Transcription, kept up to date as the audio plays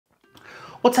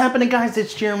What's happening, guys?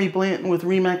 It's Jeremy Blanton with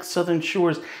RE/MAX Southern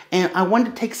Shores, and I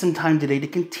wanted to take some time today to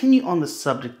continue on the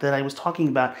subject that I was talking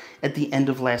about at the end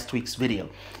of last week's video.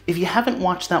 If you haven't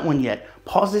watched that one yet,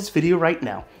 pause this video right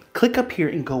now, click up here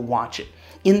and go watch it.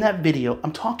 In that video,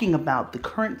 I'm talking about the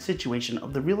current situation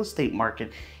of the real estate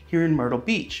market here in Myrtle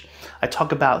Beach. I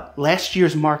talk about last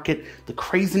year's market, the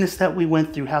craziness that we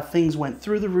went through, how things went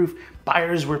through the roof.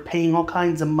 Buyers were paying all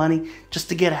kinds of money just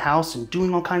to get a house and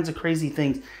doing all kinds of crazy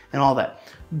things and all that.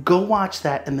 Go watch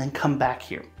that and then come back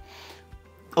here.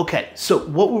 Okay, so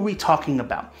what were we talking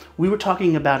about? We were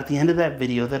talking about at the end of that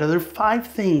video that there are 5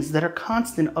 things that are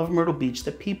constant of Myrtle Beach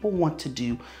that people want to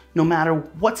do no matter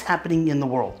what's happening in the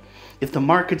world. If the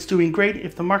market's doing great,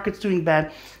 if the market's doing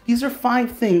bad, these are 5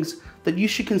 things that you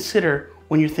should consider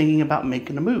when you're thinking about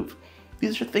making a move.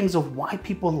 These are things of why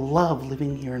people love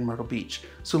living here in Myrtle Beach.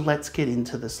 So let's get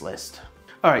into this list.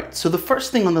 All right, so the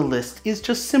first thing on the list is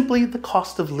just simply the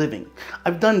cost of living.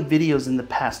 I've done videos in the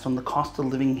past on the cost of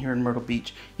living here in Myrtle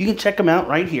Beach. You can check them out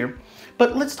right here.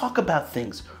 But let's talk about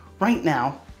things. Right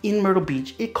now, in Myrtle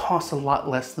Beach, it costs a lot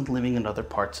less than living in other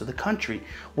parts of the country,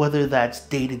 whether that's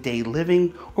day-to-day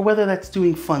living or whether that's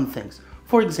doing fun things.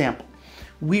 For example,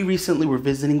 we recently were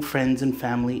visiting friends and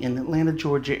family in the Atlanta,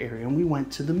 Georgia area, and we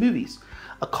went to the movies.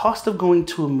 A cost of going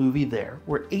to a movie there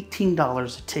were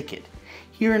 $18 a ticket.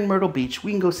 Here in Myrtle Beach,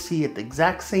 we can go see at the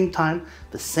exact same time,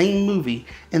 the same movie,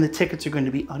 and the tickets are going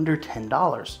to be under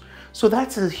 $10. So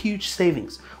that's a huge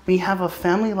savings. When you have a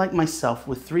family like myself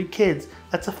with 3 kids,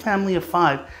 that's a family of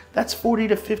 5, that's $40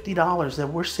 to $50 that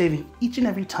we're saving each and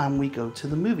every time we go to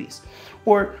the movies.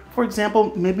 Or, for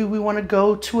example, maybe we want to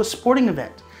go to a sporting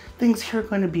event. Things here are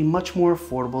going to be much more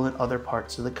affordable than other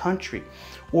parts of the country.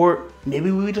 Or maybe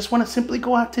we just want to simply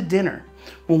go out to dinner.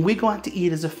 When we go out to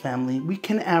eat as a family, we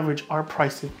can average our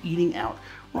price of eating out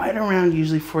right around,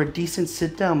 usually for a decent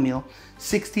sit-down meal,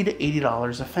 $60 to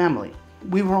 $80 a family.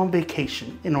 We were on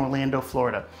vacation in Orlando,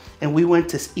 Florida, and we went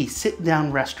to a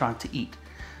sit-down restaurant to eat.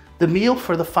 The meal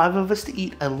for the 5 of us to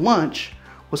eat at lunch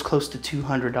was close to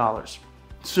 $200.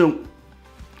 So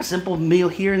a simple meal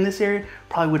here in this area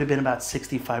probably would have been about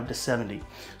 $65 to $70.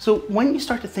 So when you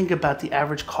start to think about the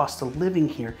average cost of living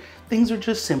here, things are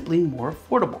just simply more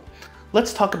affordable.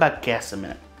 Let's talk about gas a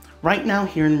minute. Right now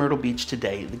here in Myrtle Beach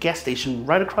today, the gas station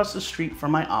right across the street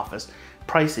from my office,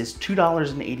 price is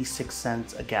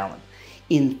 $2.86 a gallon.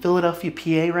 In Philadelphia,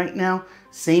 PA right now,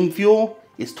 same fuel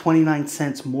is 29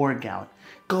 cents more a gallon.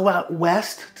 Go out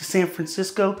west to San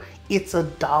Francisco, it's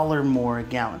 $1 more a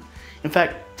gallon. In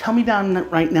fact, tell me down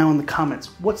right now in the comments,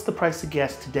 what's the price of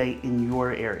gas today in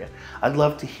your area? I'd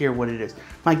love to hear what it is.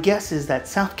 My guess is that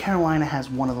South Carolina has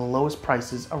one of the lowest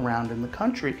prices around in the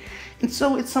country. And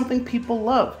so it's something people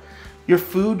love. Your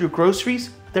food, your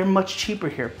groceries, they're much cheaper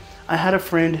here. I had a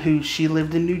friend who she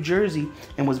lived in New Jersey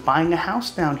and was buying a house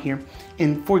down here.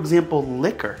 And for example,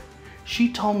 liquor.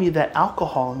 She told me that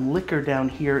alcohol and liquor down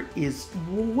here is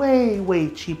way, way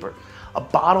cheaper. A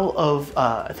bottle of,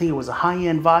 I think it was a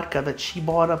high-end vodka that she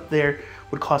bought up there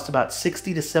would cost about $60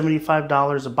 to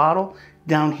 $75 a bottle.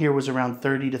 Down here was around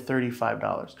 $30 to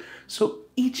 $35. So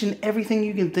each and everything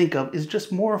you can think of is just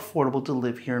more affordable to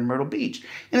live here in Myrtle Beach.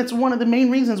 And it's one of the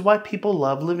main reasons why people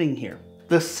love living here.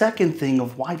 The second thing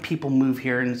of why people move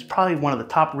here, and it's probably one of the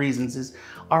top reasons, is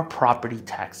our property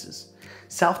taxes.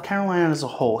 South Carolina as a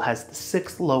whole has the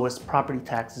 6th lowest property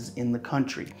taxes in the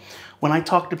country. When I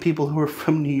talk to people who are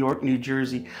from New York, New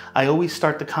Jersey, I always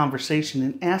start the conversation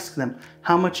and ask them,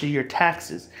 how much are your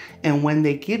taxes? And when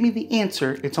they give me the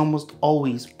answer, it's almost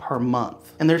always per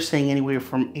month. And they're saying anywhere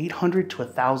from $800 to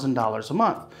 $1,000 a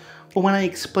month. But when I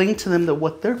explain to them that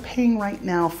what they're paying right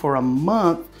now for a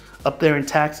month up there in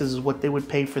taxes is what they would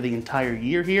pay for the entire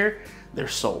year here, they're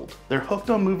sold. They're hooked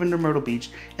on moving to Myrtle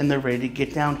Beach and they're ready to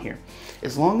get down here.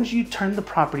 As long as you turn the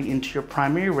property into your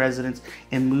primary residence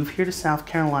and move here to South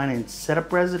Carolina and set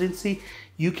up residency,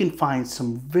 you can find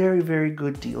some very, very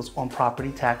good deals on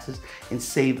property taxes and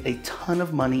save a ton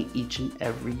of money each and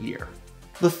every year.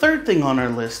 The third thing on our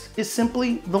list is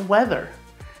simply the weather.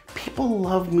 People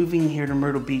love moving here to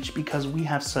Myrtle Beach because we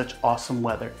have such awesome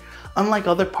weather. Unlike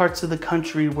other parts of the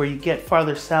country where you get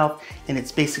farther south and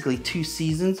it's basically 2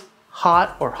 seasons,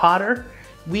 hot or hotter,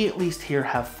 we at least here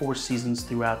have 4 seasons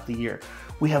throughout the year.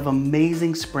 We have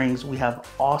amazing springs, we have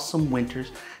awesome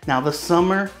winters. Now the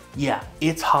summer, yeah,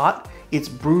 it's hot, it's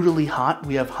brutally hot,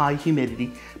 we have high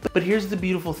humidity, but here's the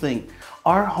beautiful thing.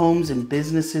 Our homes and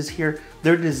businesses here,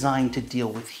 they're designed to deal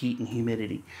with heat and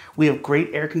humidity. We have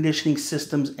great air conditioning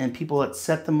systems and people that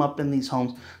set them up in these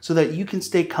homes so that you can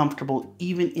stay comfortable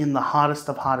even in the hottest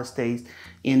of hottest days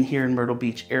in here in Myrtle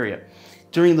Beach area.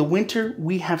 During the winter,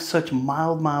 we have such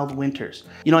mild winters.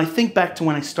 You know, I think back to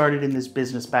when I started in this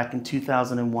business back in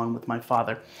 2001 with my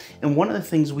father. And one of the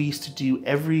things we used to do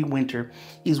every winter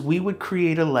is we would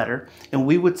create a letter and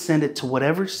we would send it to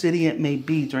whatever city it may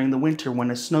be during the winter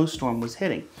when a snowstorm was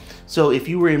hitting. So if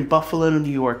you were in Buffalo,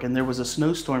 New York, and there was a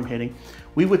snowstorm hitting,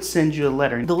 we would send you a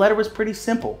letter. The letter was pretty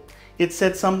simple. It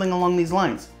said something along these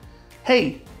lines.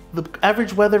 Hey, the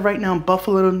average weather right now in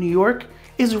Buffalo, New York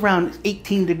is around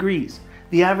 18 degrees.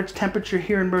 The average temperature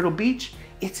here in Myrtle Beach,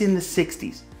 it's in the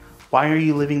 60s. Why are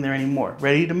you living there anymore?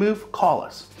 Ready to move? Call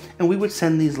us. And we would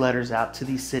send these letters out to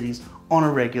these cities on a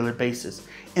regular basis.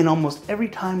 And almost every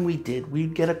time we did,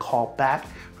 we'd get a call back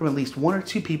from at least one or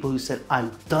two people who said,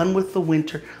 I'm done with the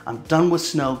winter, I'm done with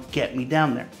snow, get me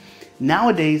down there.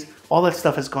 Nowadays, all that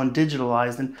stuff has gone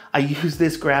digitalized, and I use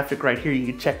this graphic right here. You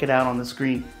can check it out on the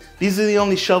screen. These are the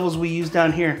only shovels we use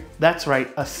down here. That's right,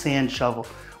 a sand shovel.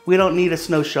 We don't need a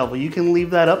snow shovel. You can leave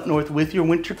that up north with your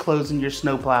winter clothes and your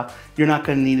snowplow. You're not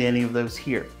going to need any of those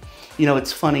here. You know,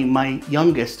 it's funny, my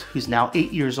youngest, who's now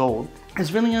 8 years old,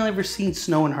 has really only ever seen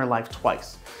snow in her life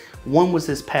twice. One was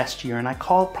this past year, and I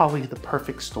call it probably the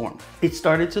perfect storm. It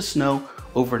started to snow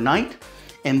overnight,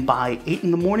 and by 8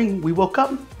 in the morning, we woke up,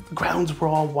 the grounds were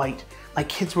all white. My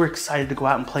kids were excited to go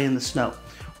out and play in the snow.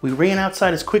 We ran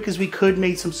outside as quick as we could,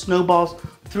 made some snowballs,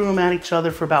 threw them at each other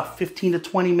for about 15 to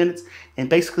 20 minutes, and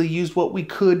basically used what we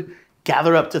could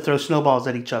gather up to throw snowballs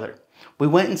at each other. We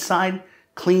went inside,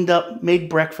 cleaned up, made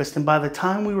breakfast, and by the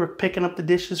time we were picking up the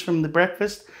dishes from the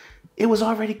breakfast, it was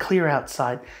already clear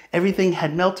outside. Everything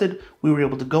had melted. We were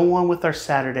able to go on with our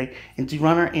Saturday and to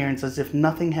run our errands as if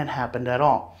nothing had happened at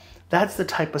all. That's the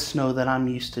type of snow that I'm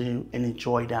used to and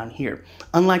enjoy down here.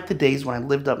 Unlike the days when I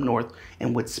lived up north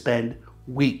and would spend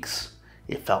weeks,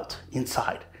 it felt,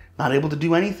 inside. Not able to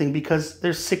do anything because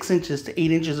there's 6 inches to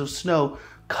 8 inches of snow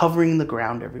covering the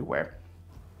ground everywhere.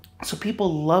 So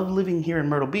people love living here in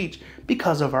Myrtle Beach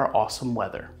because of our awesome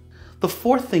weather. The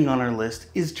fourth thing on our list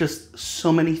is just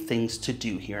so many things to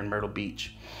do here in Myrtle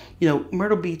Beach. You know,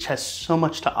 Myrtle Beach has so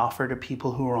much to offer to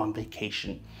people who are on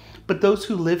vacation. But those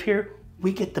who live here,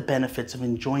 we get the benefits of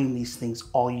enjoying these things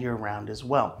all year round as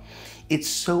well. It's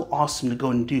so awesome to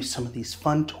go and do some of these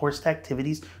fun tourist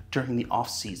activities during the off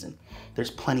season.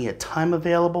 There's plenty of time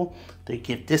available, they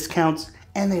give discounts,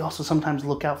 and they also sometimes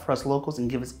look out for us locals and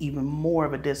give us even more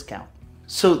of a discount.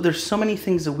 So there's so many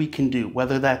things that we can do,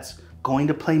 whether that's going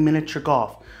to play miniature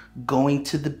golf, going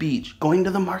to the beach, going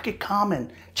to the Market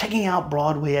Common, checking out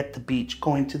Broadway at the beach,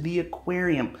 going to the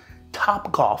aquarium,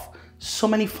 Top Golf. So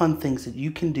many fun things that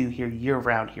you can do here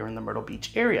year-round here in the Myrtle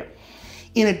Beach area.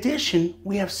 In addition,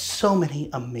 we have so many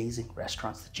amazing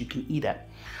restaurants that you can eat at.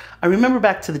 I remember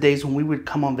back to the days when we would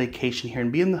come on vacation here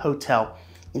and be in the hotel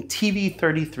and TV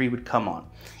 33 would come on.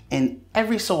 And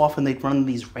every so often they'd run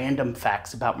these random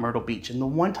facts about Myrtle Beach. And the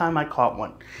one time I caught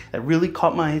one that really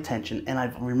caught my attention, and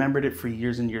I've remembered it for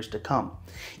years and years to come.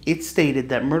 It stated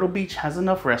that Myrtle Beach has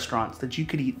enough restaurants that you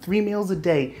could eat 3 meals a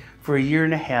day for a year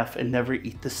and a half and never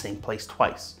eat the same place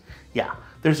twice. Yeah,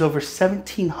 there's over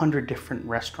 1,700 different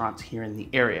restaurants here in the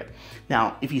area.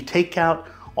 Now, if you take out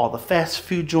all the fast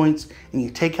food joints and you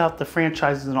take out the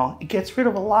franchises and all, it gets rid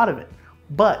of a lot of it.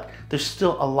 But there's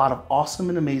still a lot of awesome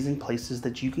and amazing places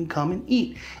that you can come and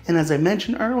eat. And as I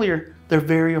mentioned earlier, they're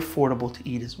very affordable to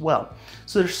eat as well.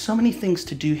 So there's so many things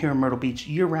to do here in Myrtle Beach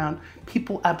year round.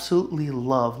 People absolutely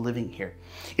love living here.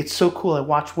 It's so cool. I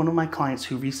watched one of my clients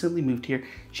who recently moved here.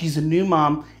 She's a new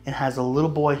mom and has a little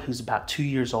boy who's about 2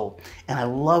 years old. And I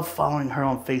love following her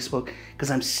on Facebook because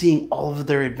I'm seeing all of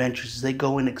their adventures as they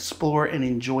go and explore and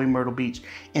enjoy Myrtle Beach.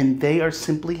 And they are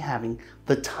simply having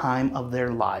the time of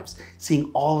their lives, seeing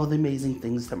all of the amazing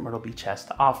things that Myrtle Beach has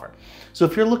to offer. So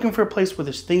if you're looking for a place where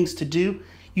there's things to do,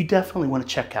 you definitely want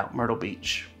to check out Myrtle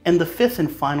Beach. And the fifth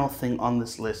and final thing on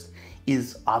this list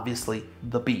is obviously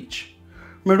the beach.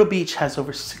 Myrtle Beach has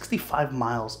over 65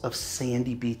 miles of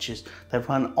sandy beaches that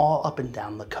run all up and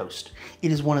down the coast.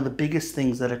 It is one of the biggest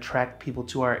things that attract people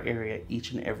to our area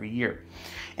each and every year.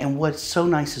 And what's so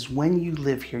nice is when you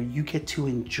live here, you get to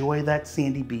enjoy that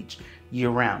sandy beach year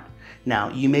round. Now,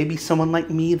 you may be someone like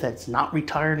me that's not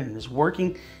retired and is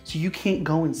working, so you can't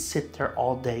go and sit there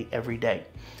all day, every day.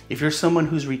 If you're someone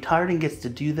who's retired and gets to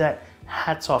do that,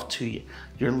 hats off to you.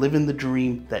 You're living the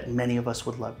dream that many of us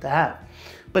would love to have.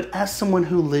 But as someone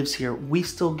who lives here, we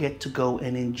still get to go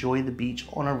and enjoy the beach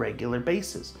on a regular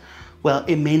basis. Well,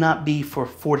 it may not be for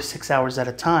 4 to 6 hours at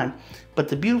a time, but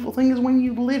the beautiful thing is when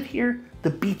you live here, the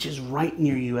beach is right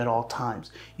near you at all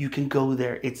times. You can go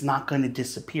there, it's not going to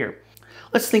disappear.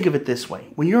 Let's think of it this way.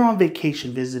 When you're on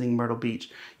vacation visiting Myrtle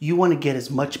Beach, you want to get as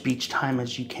much beach time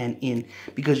as you can in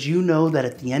because you know that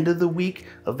at the end of the week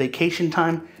of vacation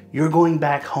time, you're going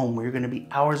back home where you're going to be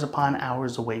hours upon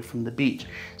hours away from the beach.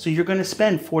 So you're going to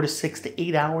spend 4 to 6 to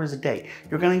 8 hours a day.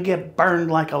 You're going to get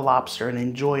burned like a lobster and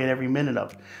enjoy it every minute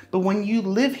of it. But when you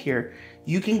live here,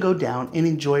 you can go down and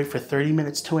enjoy it for 30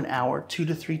 minutes to an hour, 2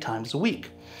 to 3 times a week.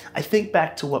 I think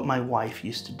back to what my wife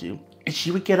used to do. And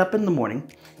she would get up in the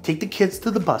morning, take the kids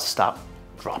to the bus stop,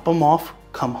 drop them off,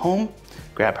 come home,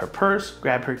 grab her purse,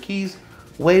 grab her keys,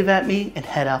 wave at me, and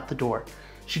head out the door.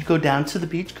 She'd go down to the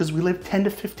beach because we live 10 to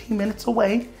 15 minutes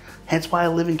away. Hence why I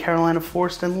live in Carolina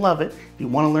Forest and love it. If you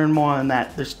want to learn more on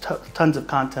that, there's tons of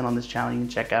content on this channel you can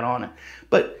check out on it.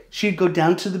 But she'd go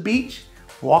down to the beach,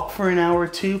 walk for an hour or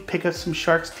two, pick up some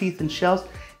shark's teeth and shells,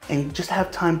 and just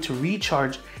have time to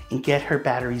recharge and get her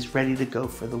batteries ready to go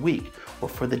for the week or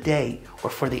for the day or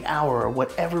for the hour or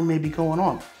whatever may be going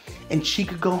on. And she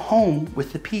could go home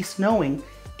with the peace knowing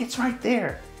it's right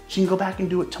there. She can go back and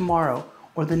do it tomorrow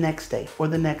or the next day or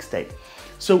the next day.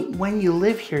 So when you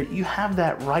live here, you have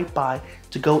that right by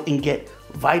to go and get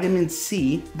vitamin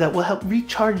C that will help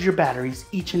recharge your batteries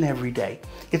each and every day.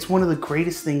 It's one of the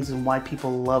greatest things and why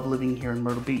people love living here in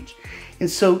Myrtle Beach. And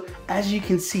so as you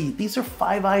can see, these are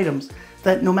 5 items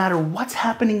that no matter what's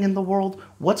happening in the world,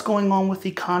 what's going on with the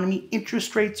economy,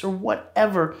 interest rates, or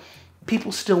whatever,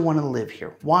 people still want to live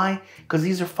here. Why? Because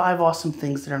these are 5 awesome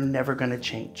things that are never going to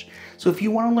change. So if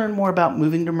you want to learn more about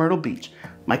moving to Myrtle Beach,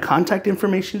 my contact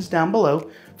information is down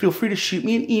below. Feel free to shoot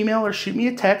me an email or shoot me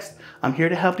a text. I'm here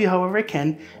to help you however I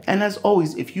can. And as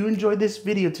always, if you enjoyed this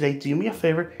video today, do me a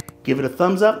favor, give it a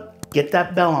thumbs up, get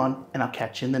that bell on, and I'll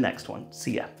catch you in the next one.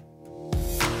 See ya.